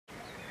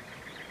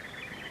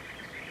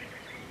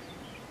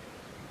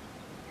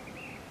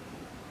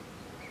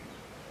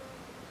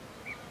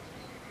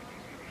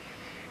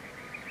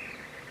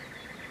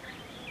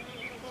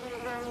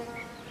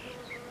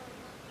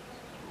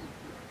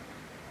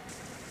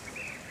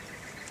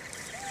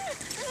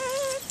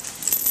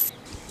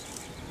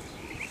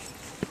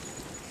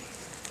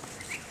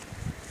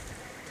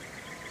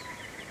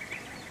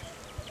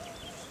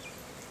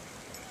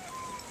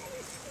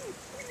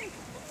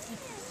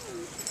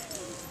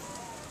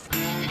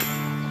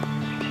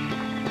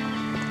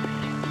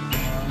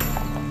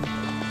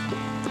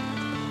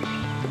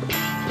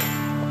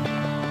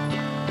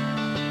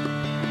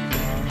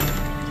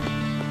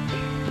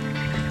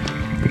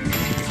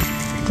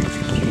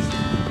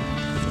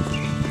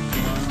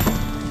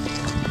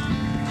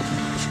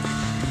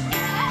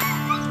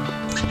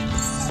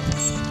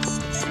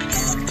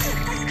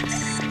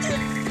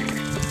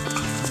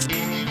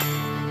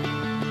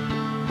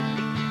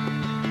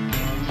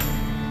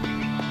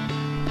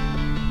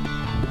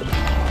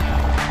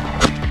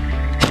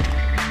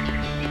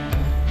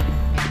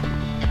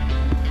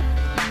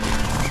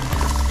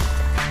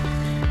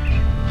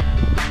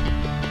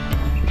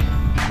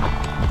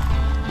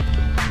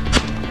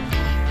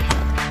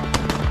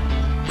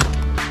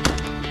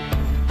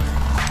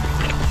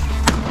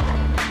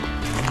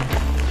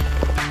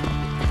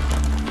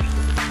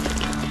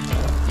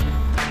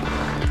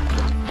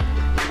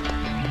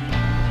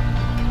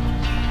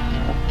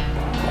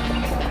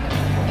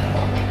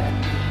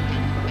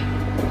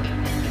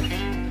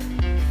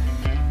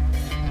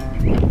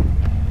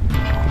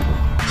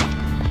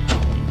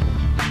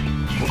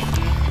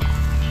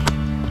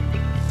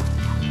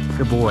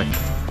Good boy.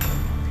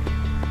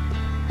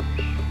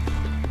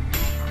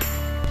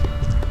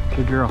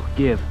 Good girl.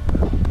 Give.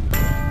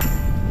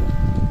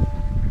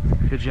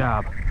 Good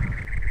job.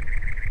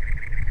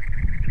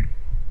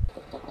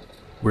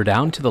 We're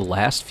down to the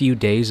last few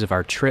days of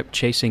our trip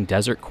chasing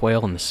desert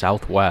quail in the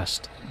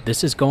Southwest.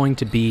 This is going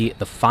to be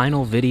the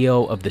final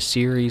video of the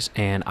series,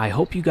 and I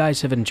hope you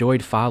guys have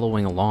enjoyed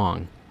following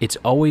along. It's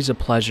always a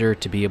pleasure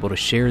to be able to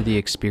share the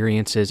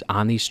experiences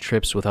on these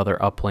trips with other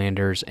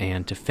uplanders,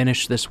 and to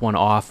finish this one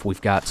off,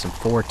 we've got some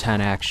 410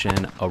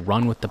 action, a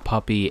run with the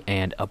puppy,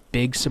 and a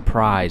big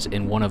surprise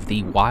in one of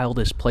the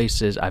wildest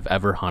places I've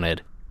ever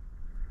hunted.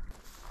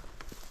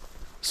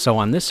 So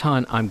on this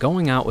hunt, I'm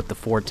going out with the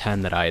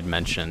 410 that I had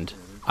mentioned.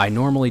 I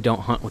normally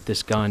don't hunt with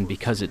this gun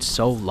because it's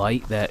so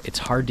light that it's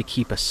hard to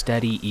keep a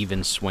steady,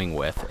 even swing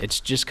with. It's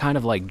just kind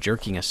of like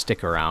jerking a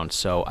stick around,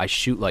 so I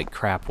shoot like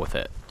crap with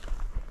it.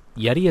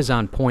 Yeti is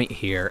on point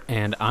here,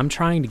 and I'm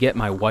trying to get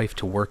my wife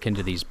to work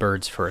into these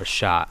birds for a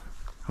shot.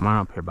 Come on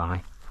up here, Bonnie.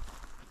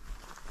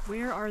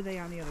 Where are they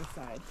on the other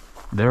side?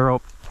 We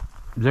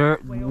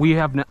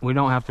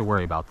don't have to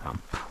worry about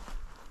them.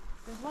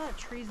 There's a lot of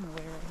trees in the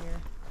way right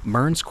here.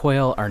 Mearns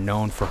quail are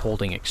known for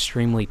holding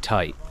extremely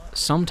tight,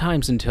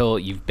 sometimes until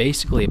you've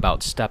basically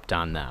about stepped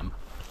on them.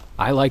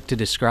 I like to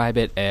describe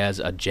it as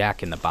a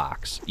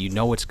jack-in-the-box. You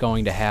know what's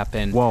going to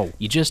happen, Whoa.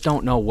 You just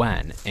don't know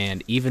when,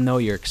 and even though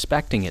you're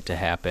expecting it to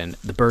happen,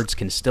 the birds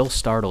can still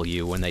startle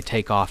you when they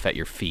take off at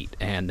your feet,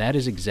 and that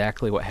is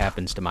exactly what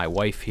happens to my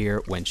wife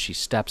here when she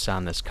steps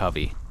on this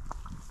covey.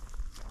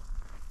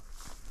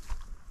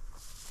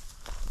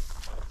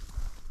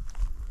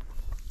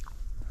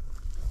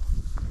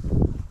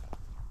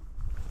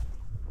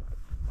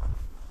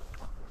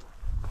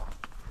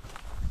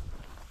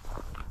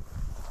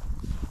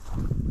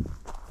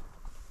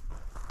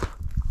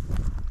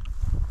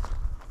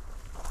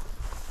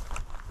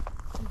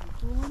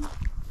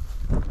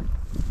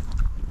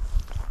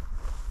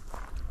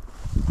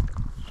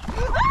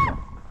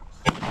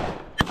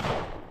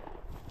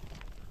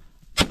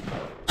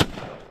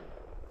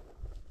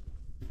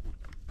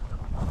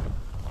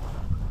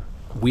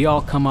 We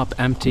all come up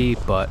empty,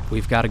 but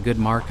we've got a good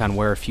mark on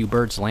where a few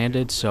birds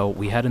landed, so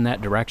we head in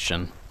that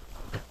direction.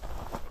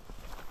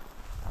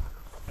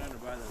 Kind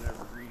of by that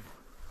evergreen.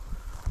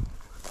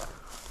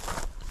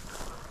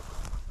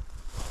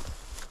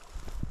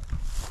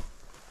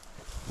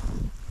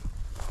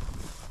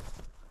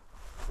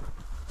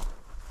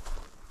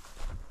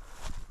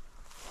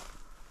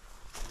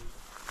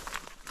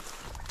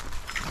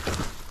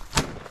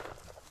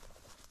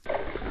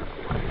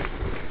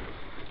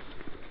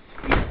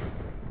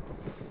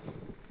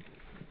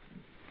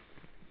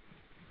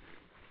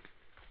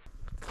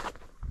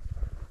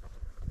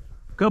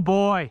 Good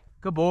boy.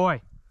 Good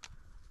boy.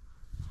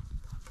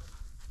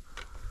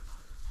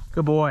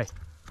 Good boy.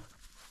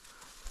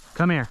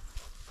 Come here.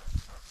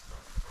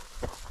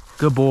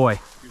 Good boy.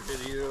 You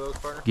hit either of those,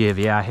 partner? Give.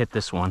 Yeah, I hit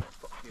this one.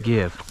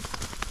 Give.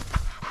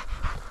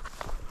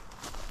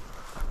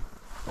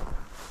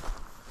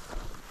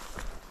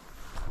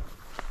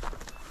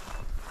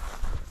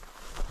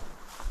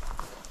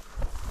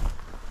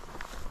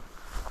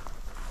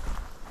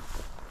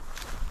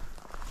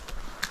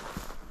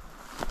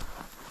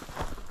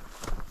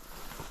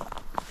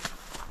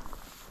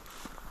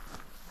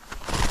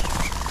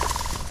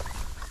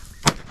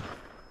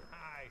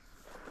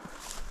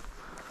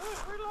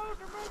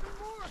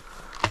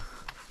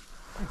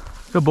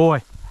 Good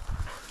boy.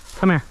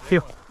 Come here.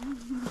 Heel.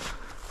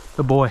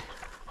 Good boy.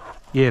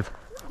 Give.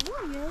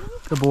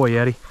 Good boy,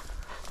 Yeti.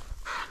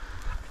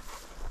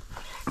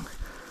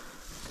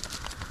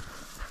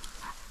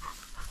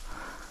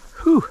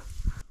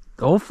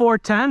 Oh,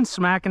 410,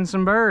 smacking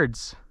some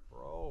birds.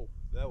 Bro,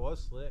 that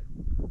was slick.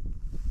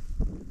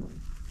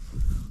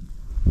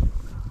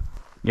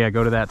 Yeah,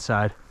 go to that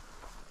side.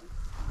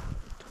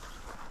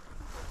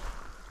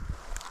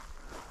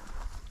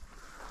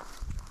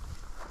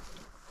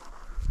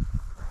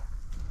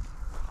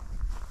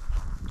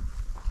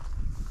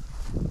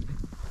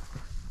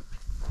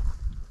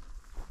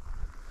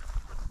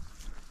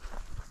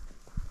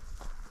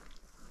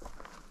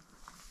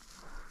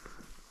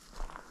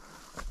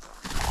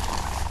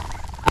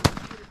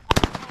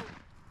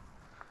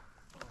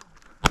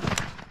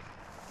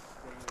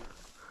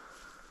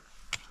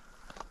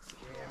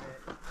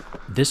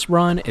 This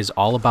run is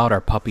all about our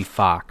puppy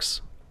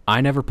Fox.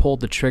 I never pulled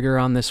the trigger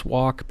on this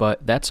walk,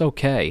 but that's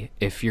okay.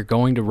 If you're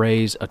going to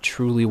raise a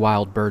truly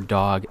wild bird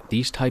dog,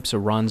 these types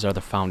of runs are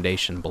the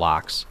foundation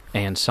blocks,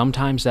 and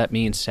sometimes that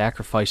means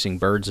sacrificing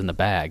birds in the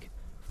bag.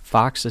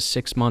 Fox is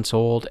 6 months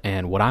old,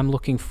 and what I'm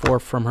looking for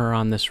from her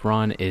on this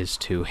run is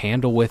to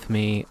handle with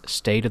me,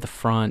 stay to the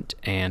front,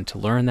 and to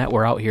learn that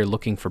we're out here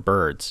looking for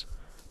birds.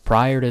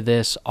 Prior to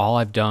this, all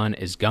I've done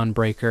is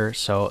gunbreaker,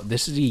 so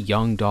this is a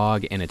young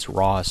dog in its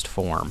rawest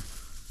form.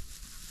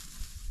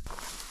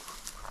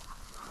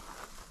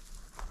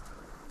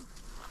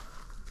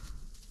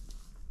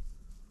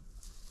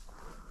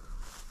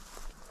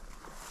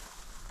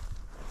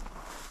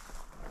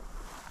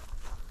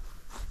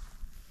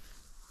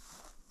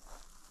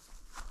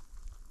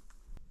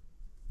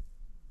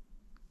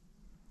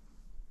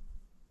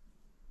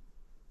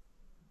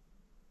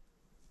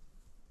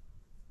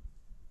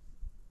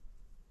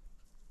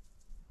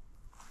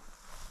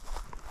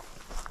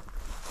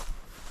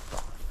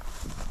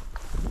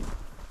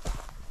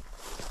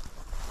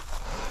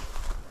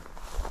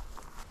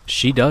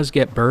 She does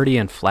get birdie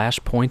and flash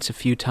points a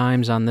few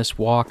times on this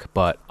walk,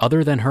 but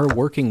other than her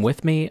working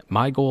with me,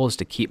 my goal is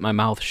to keep my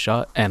mouth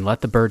shut and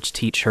let the birds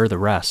teach her the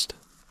rest.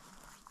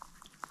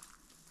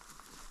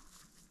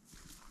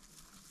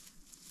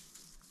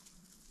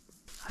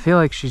 I feel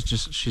like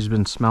she's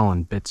been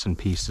smelling bits and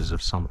pieces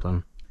of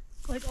something.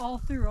 Like all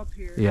through up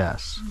here.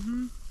 Yes.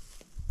 Mm-hmm.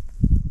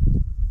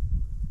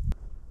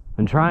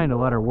 Been trying to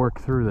let her work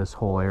through this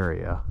whole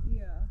area.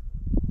 Yeah.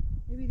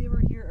 Maybe they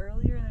were here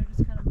earlier and they're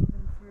just kind of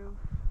moving through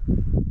this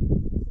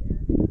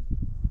area.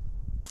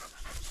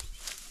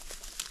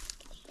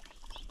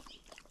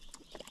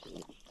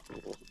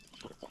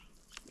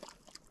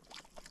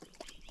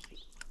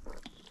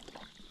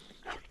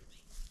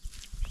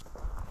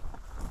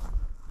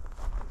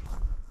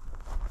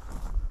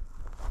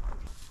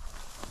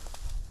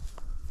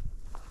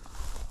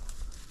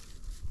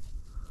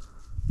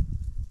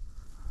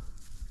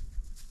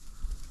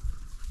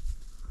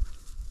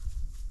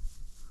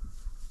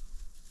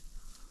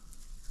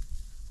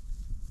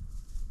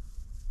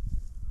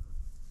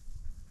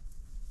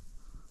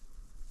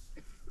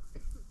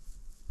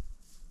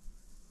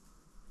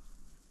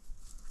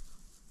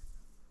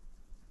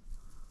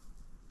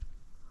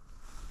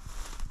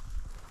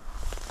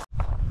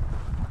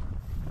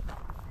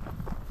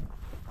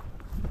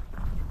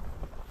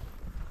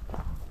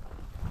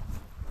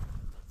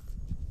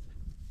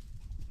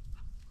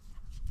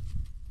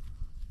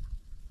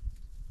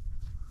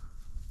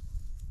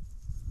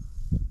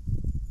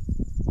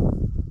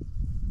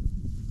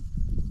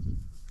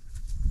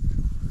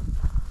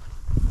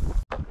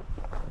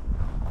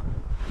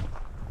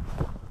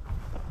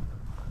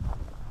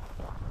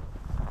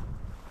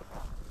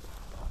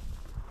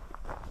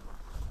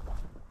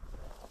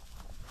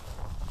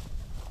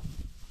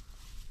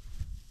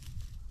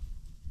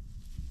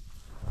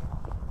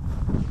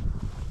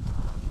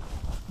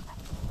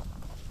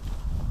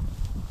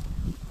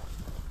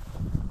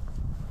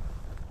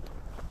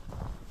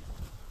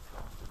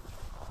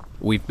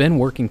 We've been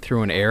working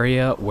through an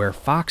area where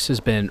Fox has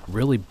been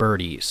really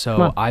birdie,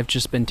 so I've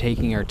just been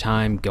taking our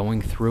time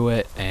going through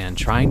it and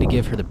trying to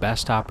give her the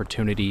best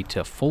opportunity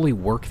to fully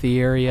work the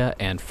area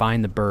and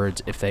find the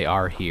birds if they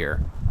are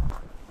here.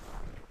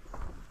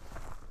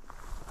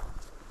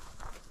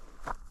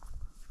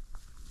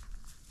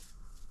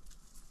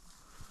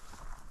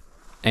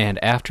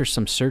 And after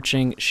some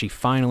searching, she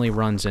finally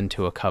runs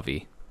into a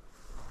covey.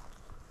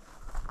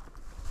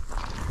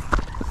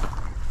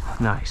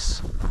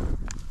 Nice.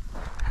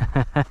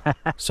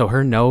 So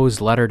her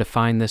nose led her to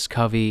find this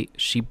covey.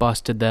 She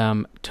busted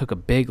them, took a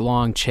big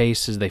long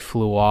chase as they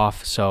flew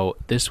off, so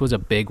this was a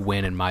big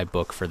win in my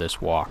book for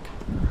this walk.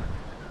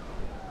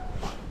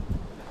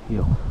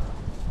 Yo.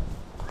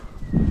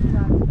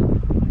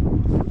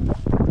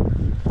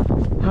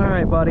 All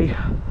right, buddy.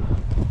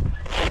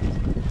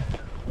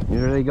 You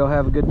ready to go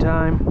have a good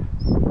time?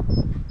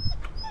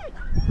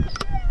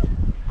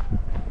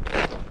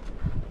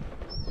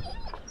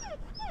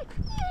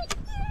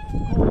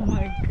 Oh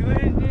my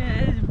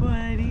goodness,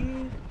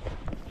 buddy.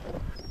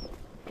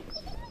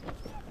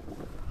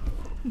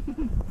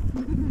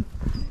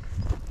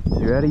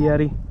 You ready,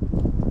 Yeti?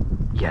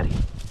 Yeti.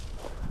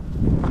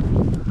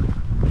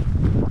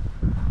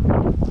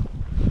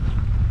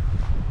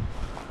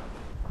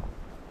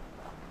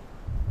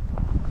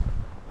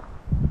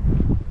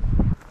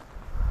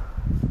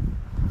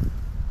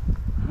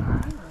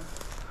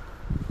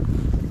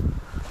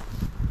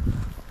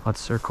 Let's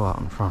circle out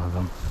in front of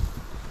him.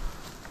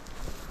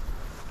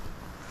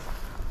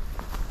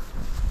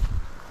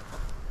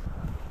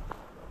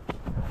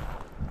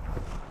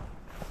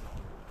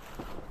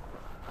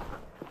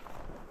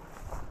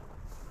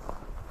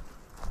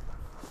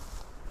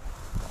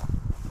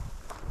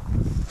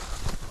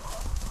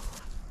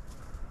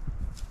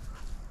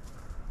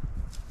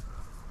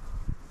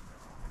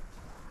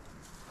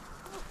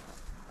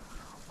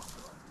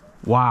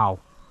 Wow.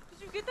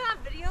 Did you get that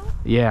on video?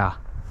 Yeah.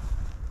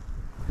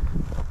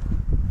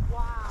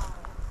 Wow.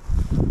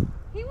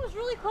 He was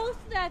really close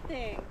to that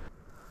thing.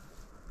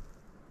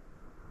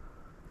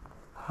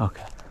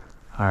 Okay.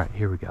 All right,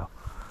 here we go.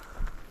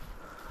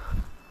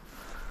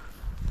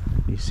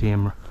 You see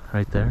him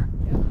right there?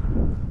 Yep.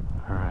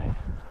 All right.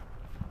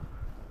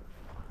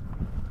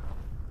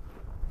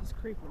 He's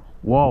creeping.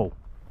 Whoa.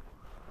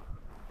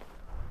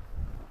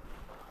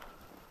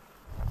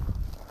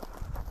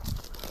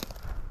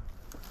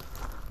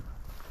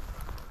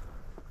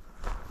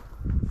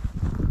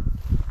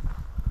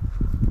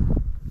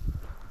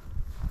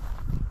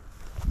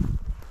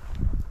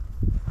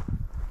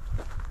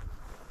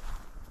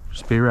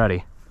 Just be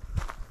ready.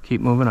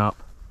 Keep moving up.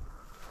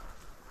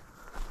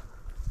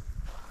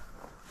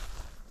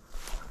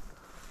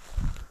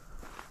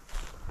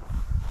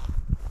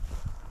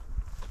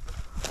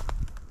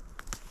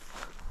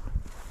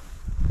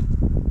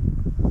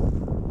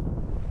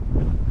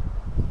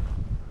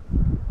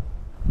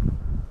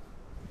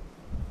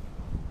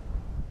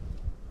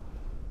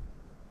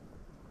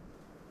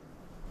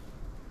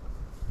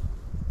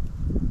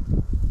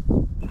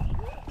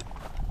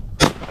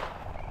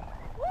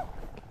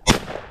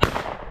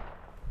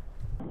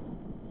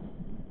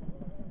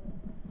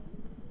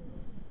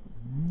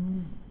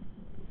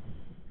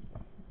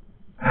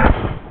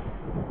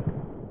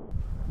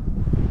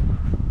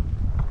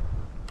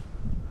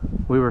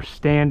 We were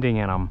standing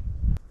in them.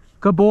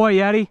 Good boy,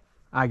 Yeti.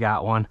 I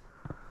got one.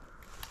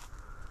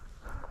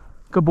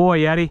 Good boy,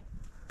 Yeti.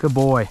 Good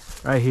boy.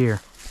 Right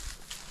here.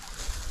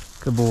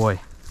 Good boy.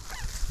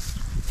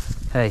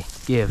 Hey,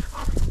 give.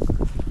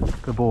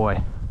 Good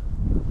boy.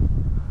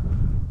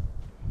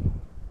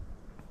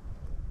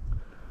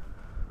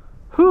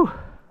 Whew.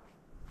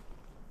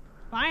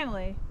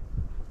 Finally.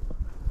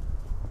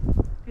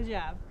 Good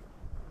job.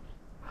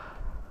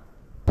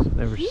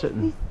 They were These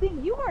sitting.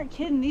 things, you weren't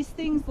kidding. These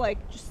things like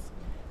just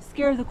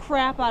scare the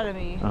crap out of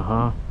me.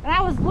 Uh-huh. And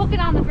I was looking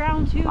on the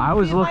ground too. I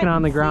was see if looking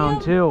on could the see ground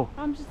 'em. too.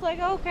 I'm just like,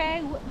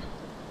 okay.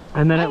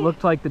 And then it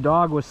looked like the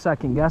dog was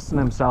second guessing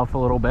himself a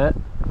little bit.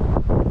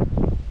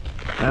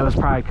 That was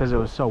probably because it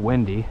was so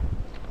windy.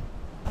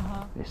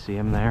 Uh-huh. You see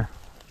him there?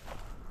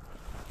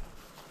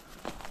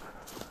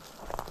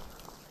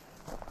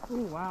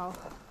 Oh wow.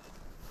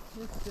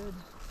 That's good.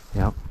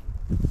 Yep.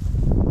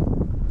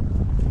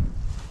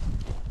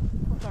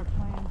 What's our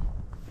plan?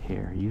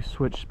 Here, you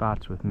switch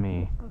spots with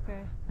me, Okay.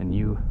 and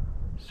you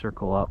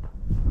circle up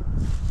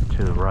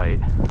to the right.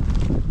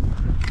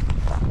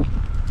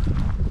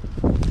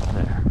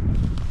 There.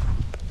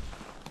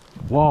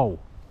 Whoa.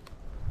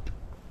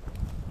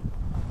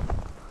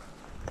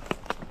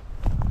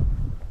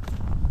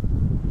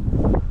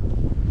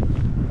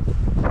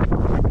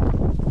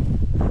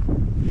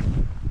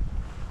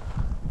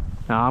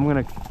 Now I'm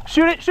gonna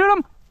shoot it, shoot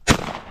him!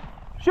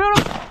 Shoot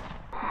him!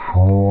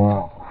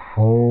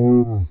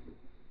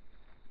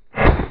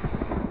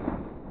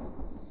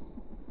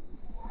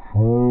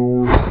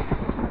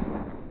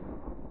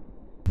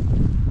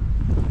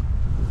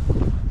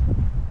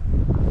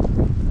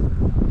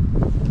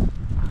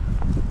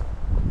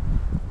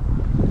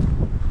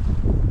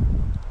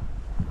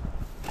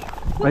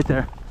 Right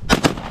there.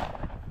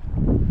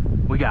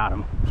 We got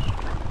him.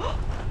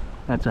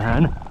 That's a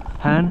hen.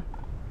 Hen.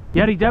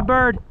 Yeti, dead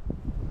bird.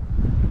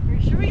 Are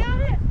you sure we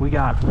got it? We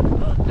got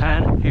him.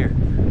 Hen, here.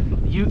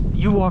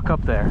 You walk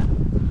up there.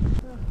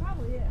 That's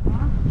probably it,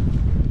 huh?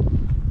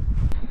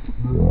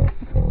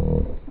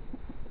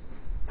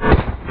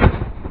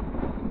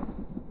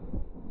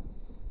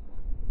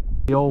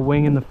 The old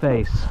wing in the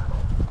face.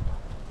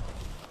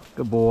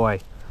 Good boy.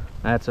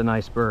 That's a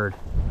nice bird.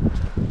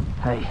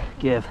 Hey,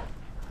 give.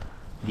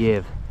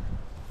 Give.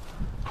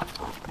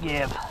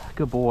 Give.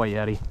 Good boy,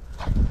 Yeti.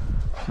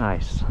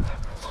 Nice.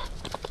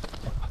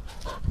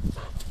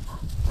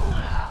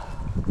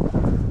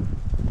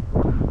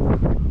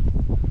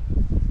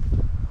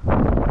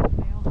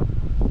 Male.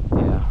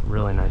 Yeah,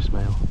 really nice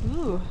male.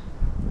 Ooh.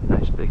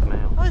 Nice big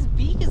male. Oh, his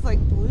beak is like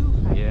blue.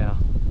 Yeah.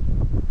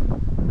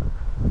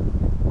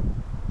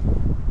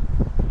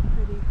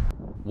 Pretty.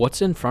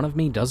 What's in front of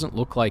me doesn't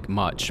look like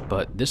much,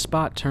 but this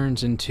spot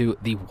turns into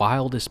the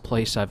wildest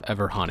place I've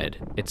ever hunted.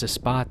 It's a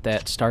spot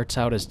that starts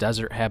out as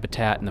desert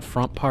habitat in the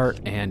front part,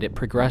 and it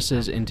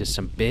progresses into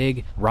some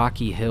big,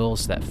 rocky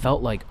hills that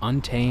felt like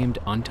untamed,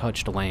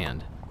 untouched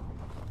land.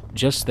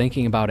 Just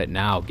thinking about it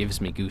now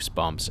gives me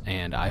goosebumps,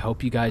 and I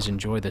hope you guys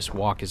enjoy this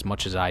walk as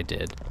much as I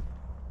did.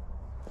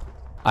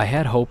 I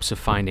had hopes of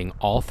finding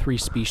all 3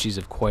 species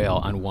of quail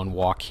on one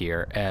walk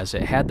here, as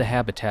it had the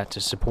habitat to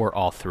support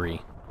all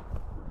 3.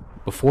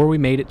 Before we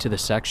made it to the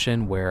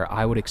section where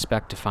I would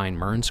expect to find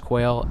Mearns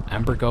quail,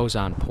 Ember goes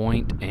on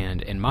point,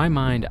 and in my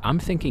mind, I'm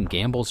thinking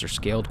gambles or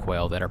scaled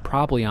quail that are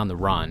probably on the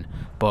run,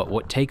 but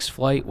what takes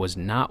flight was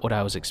not what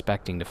I was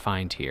expecting to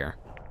find here.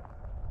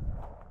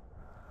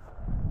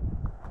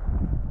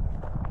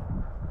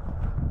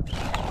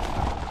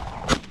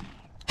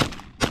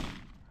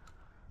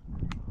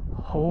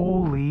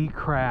 Holy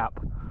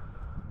crap.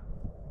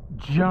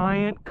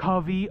 Giant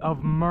covey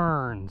of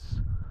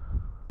Mearns.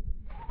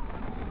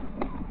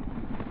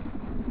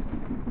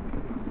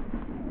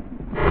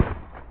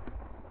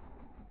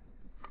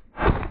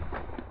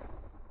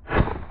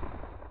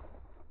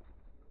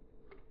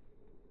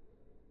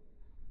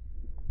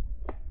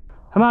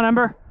 Come on,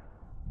 Ember.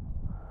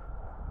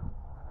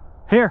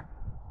 Here.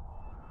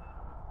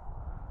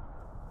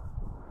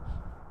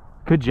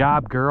 Good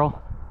job,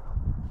 girl.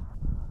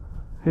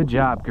 Good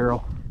job,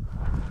 girl.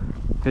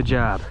 Good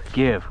job.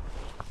 Give.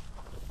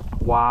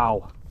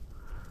 Wow.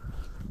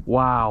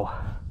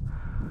 Wow.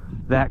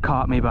 That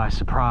caught me by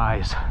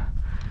surprise.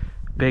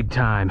 Big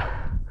time.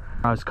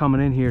 I was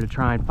coming in here to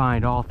try and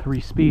find all 3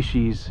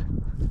 species,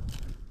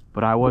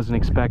 but I wasn't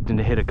expecting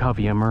to hit a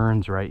covey of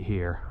Mearns right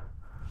here.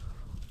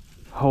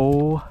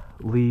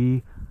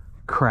 Holy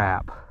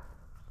crap.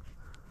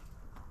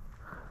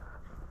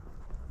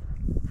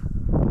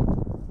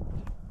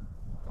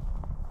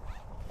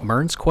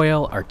 Mearns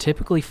quail are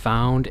typically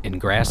found in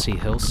grassy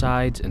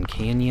hillsides and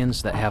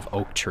canyons that have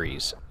oak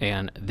trees,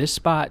 and this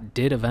spot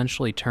did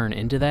eventually turn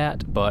into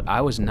that, but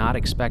I was not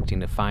expecting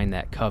to find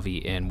that covey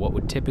in what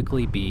would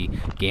typically be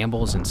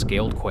gambles and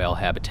scaled quail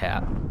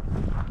habitat.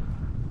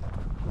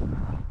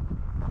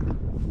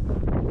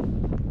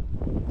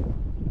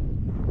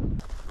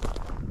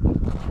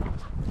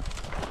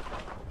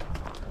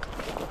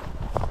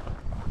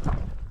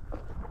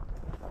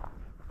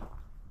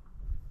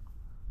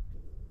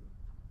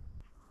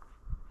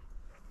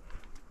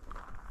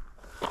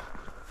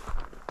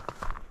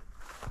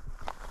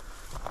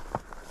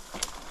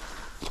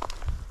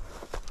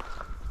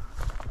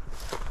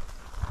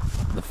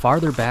 The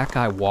farther back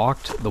I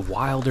walked, the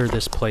wilder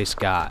this place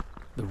got.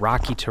 The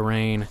rocky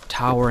terrain,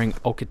 towering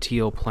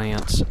ocotillo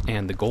plants,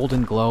 and the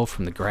golden glow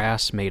from the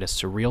grass made a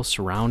surreal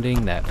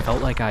surrounding that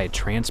felt like I had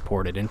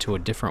transported into a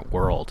different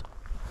world.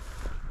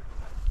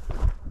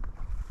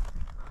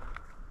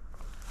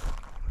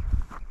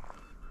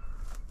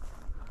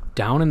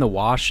 Down in the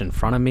wash in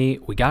front of me,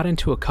 we got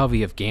into a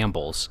covey of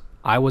gambles.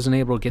 I wasn't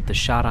able to get the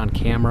shot on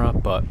camera,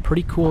 but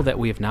pretty cool that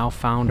we have now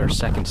found our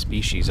second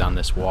species on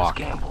this walk.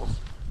 Gambles.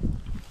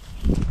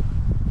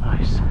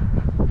 Nice.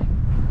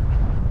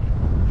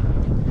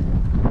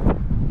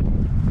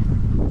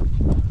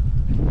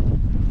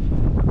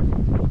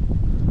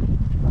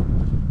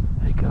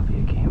 Hey, covey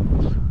of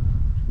gambles.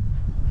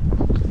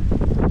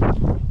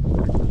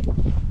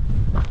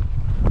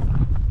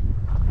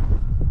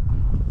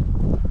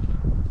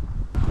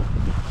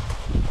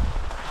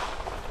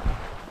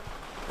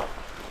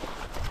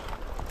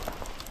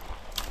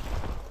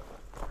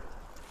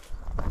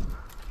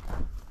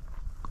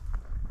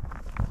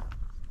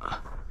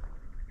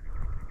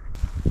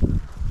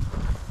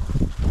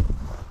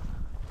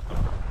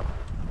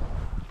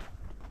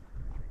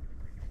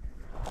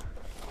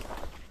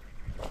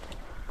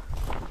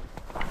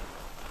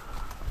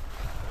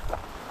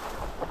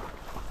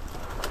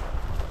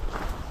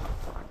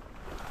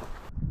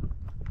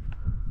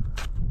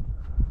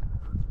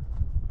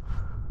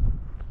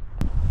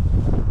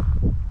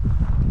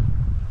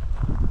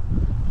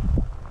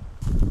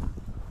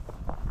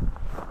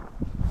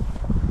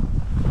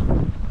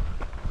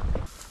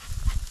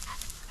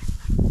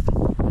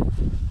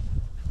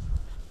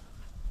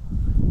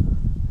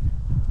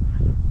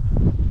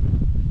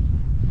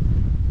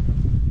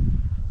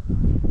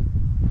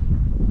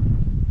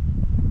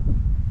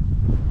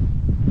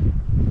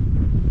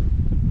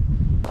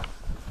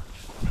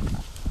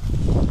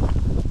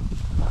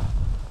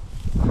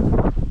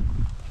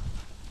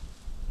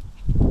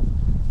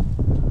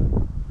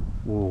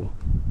 Whoa,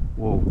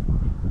 whoa.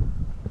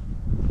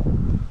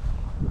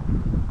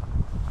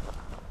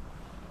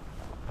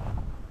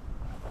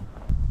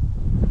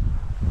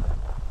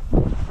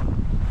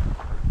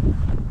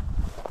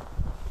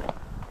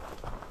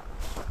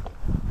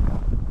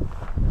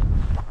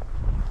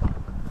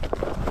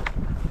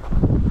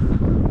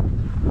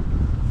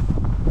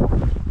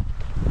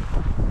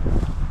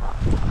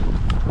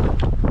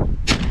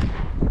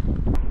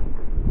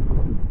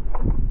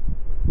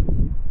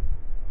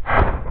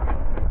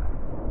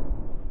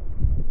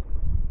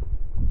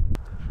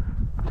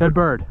 Dead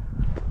bird.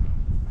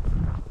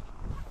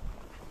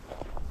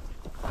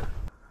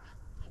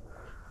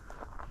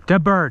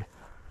 Dead bird.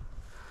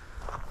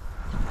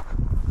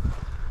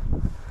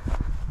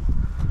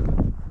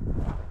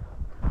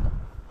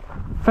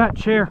 Fat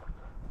chair.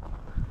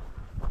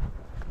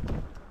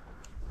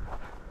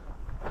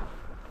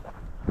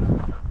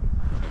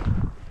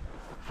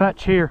 Fat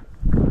chair.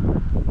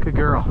 Good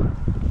girl.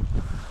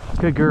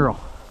 Good girl.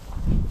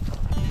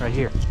 Right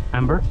here.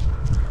 Ember.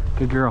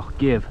 Good girl.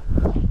 Give.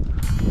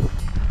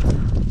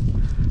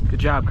 Good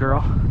job,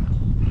 girl.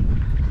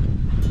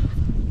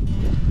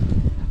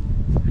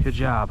 Good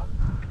job.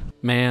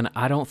 Man,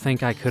 I don't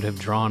think I could have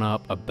drawn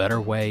up a better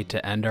way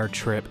to end our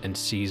trip and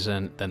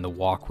season than the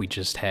walk we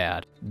just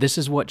had. This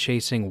is what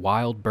chasing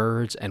wild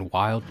birds and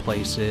wild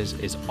places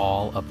is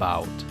all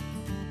about.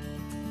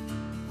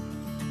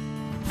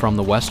 From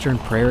the western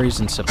prairies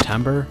in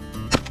September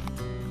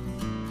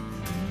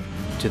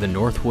to the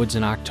North Woods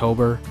in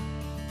October,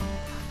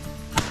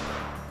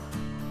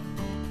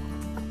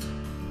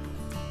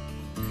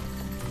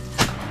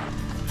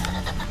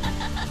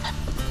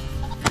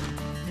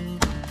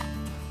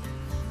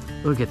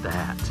 look at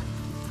that.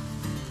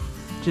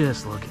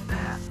 Just look at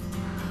that.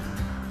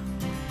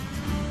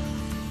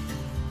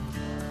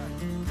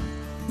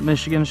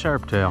 Michigan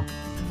Sharptail.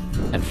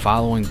 and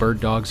following bird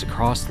dogs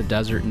across the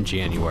desert in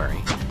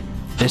January.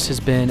 This has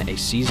been a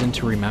season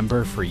to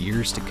remember for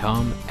years to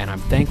come, and I'm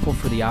thankful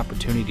for the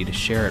opportunity to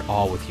share it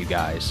all with you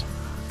guys.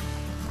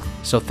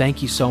 So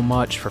thank you so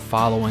much for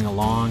following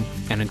along,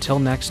 and until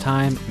next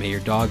time, may your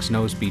dog's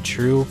nose be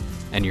true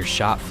and your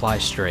shot fly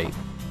straight.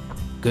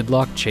 Good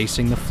luck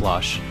chasing the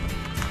flush.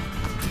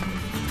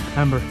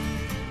 Ember.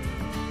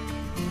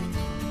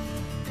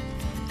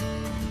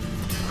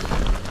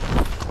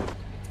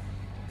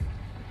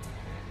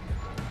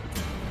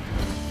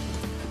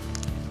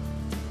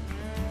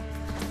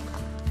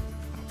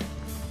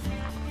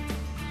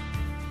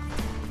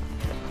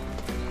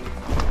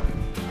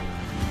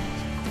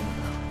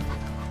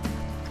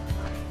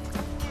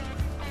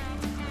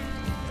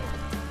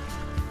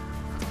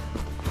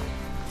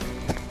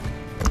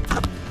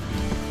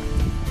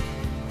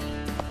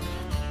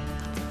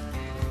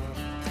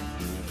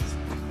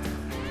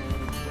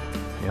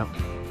 Yep.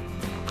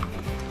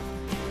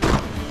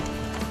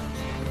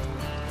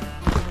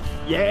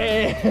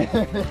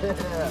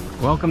 Yeah!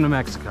 Welcome to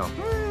Mexico.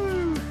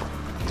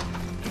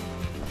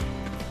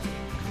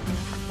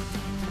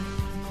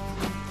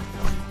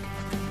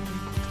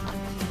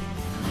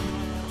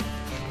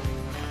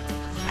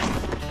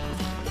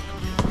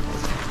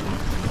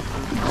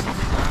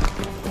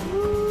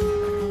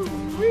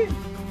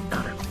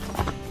 Got it.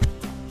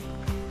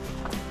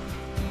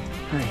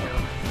 There you go.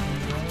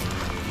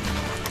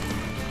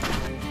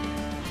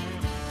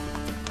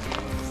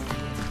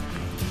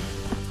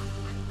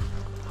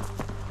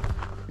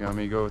 You want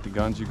me to go with the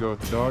guns, you go with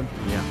the dog?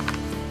 Yeah.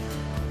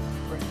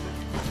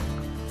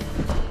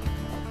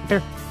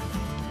 Here.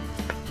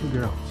 Good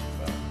girl.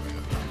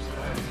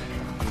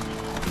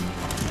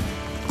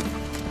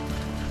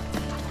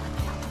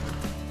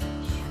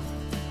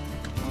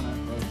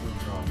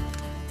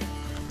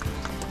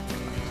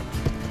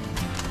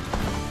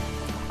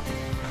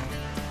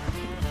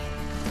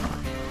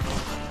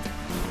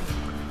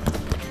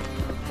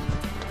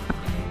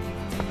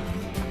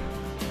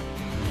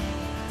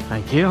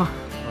 Thank you.